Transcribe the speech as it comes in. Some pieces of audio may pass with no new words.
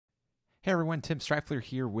Hey everyone, Tim Streifler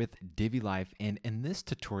here with Divi Life, and in this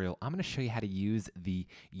tutorial, I'm going to show you how to use the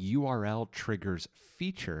URL triggers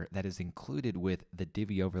feature that is included with the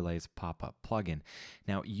Divi Overlays pop-up plugin.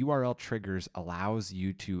 Now, URL triggers allows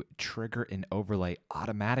you to trigger an overlay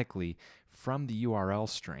automatically from the URL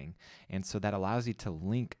string, and so that allows you to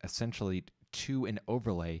link essentially to an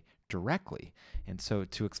overlay directly. And so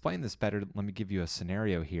to explain this better, let me give you a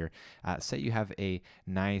scenario here. Say you have a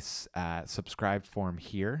nice subscribe form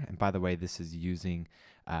here. And by the way, this is using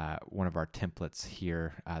one of our templates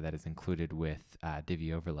here that is included with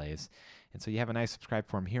Divi Overlays. And so you have a nice subscribe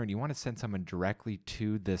form here, and you want to send someone directly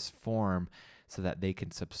to this form so that they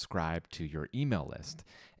can subscribe to your email list.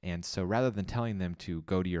 And so rather than telling them to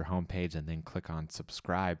go to your homepage and then click on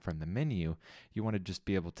subscribe from the menu, you want to just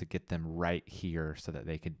be able to get them right here so that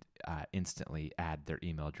they could instantly add their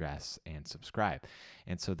email address and subscribe.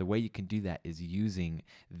 And so the way you can do that is using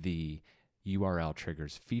the URL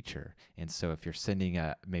triggers feature. And so if you're sending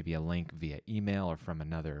maybe a link via email or from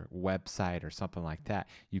another website or something like that,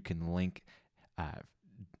 you can link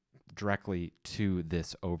directly to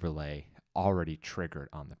this overlay already triggered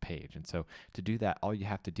on the page. And so to do that, all you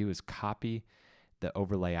have to do is copy the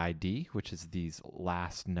overlay ID, which is these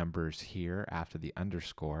last numbers here after the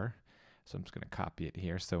underscore. So I'm just going to copy it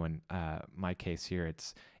here. So in my case here,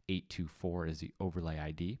 it's 824 is the overlay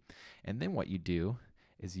ID. And then what you do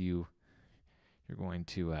is you're going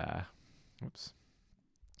to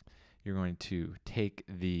you're going to take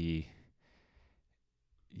the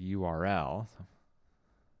URL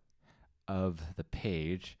of the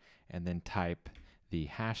page and then type the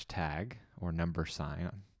hashtag or number sign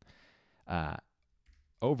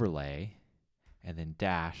overlay and then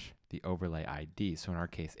dash the overlay ID. So in our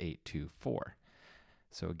case, 824.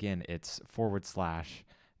 So again, it's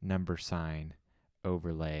 /number sign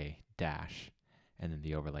overlay dash and then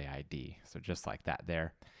the overlay ID. So just like that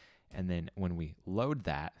there. And then when we load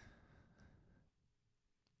that,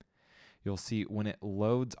 you'll see when it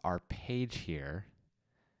loads our page here,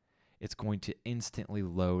 it's going to instantly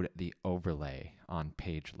load the overlay on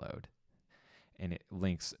page load. And it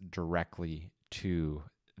links directly to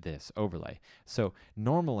this overlay. So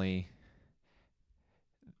normally,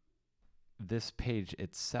 this page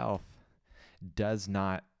itself does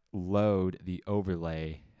not load the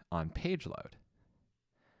overlay on page load.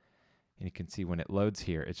 And you can see when it loads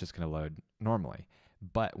here, it's just going to load normally.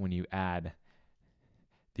 But when you add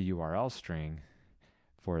the URL string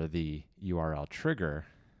for the URL trigger,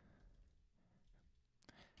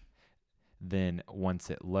 then once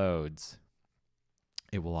it loads,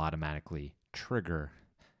 it will automatically trigger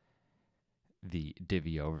the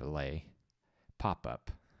Divi overlay pop-up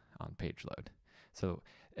on page load. So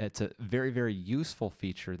it's a very, very useful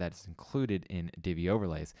feature that's included in Divi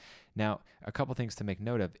overlays. Now, a couple things to make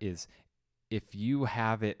note of is if you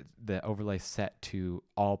have the overlay set to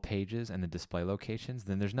all pages and the display locations,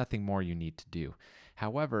 then there's nothing more you need to do.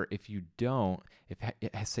 However, if you don't,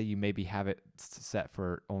 say you maybe have it set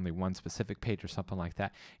for only one specific page or something like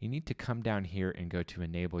that, you need to come down here and go to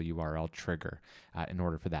enable URL trigger in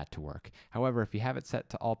order for that to work. However, if you have it set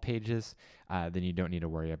to all pages, then you don't need to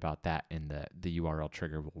worry about that, and the URL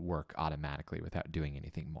trigger will work automatically without doing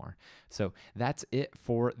anything more. So that's it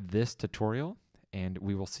for this tutorial, and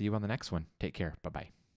we will see you on the next one. Take care. Bye-bye.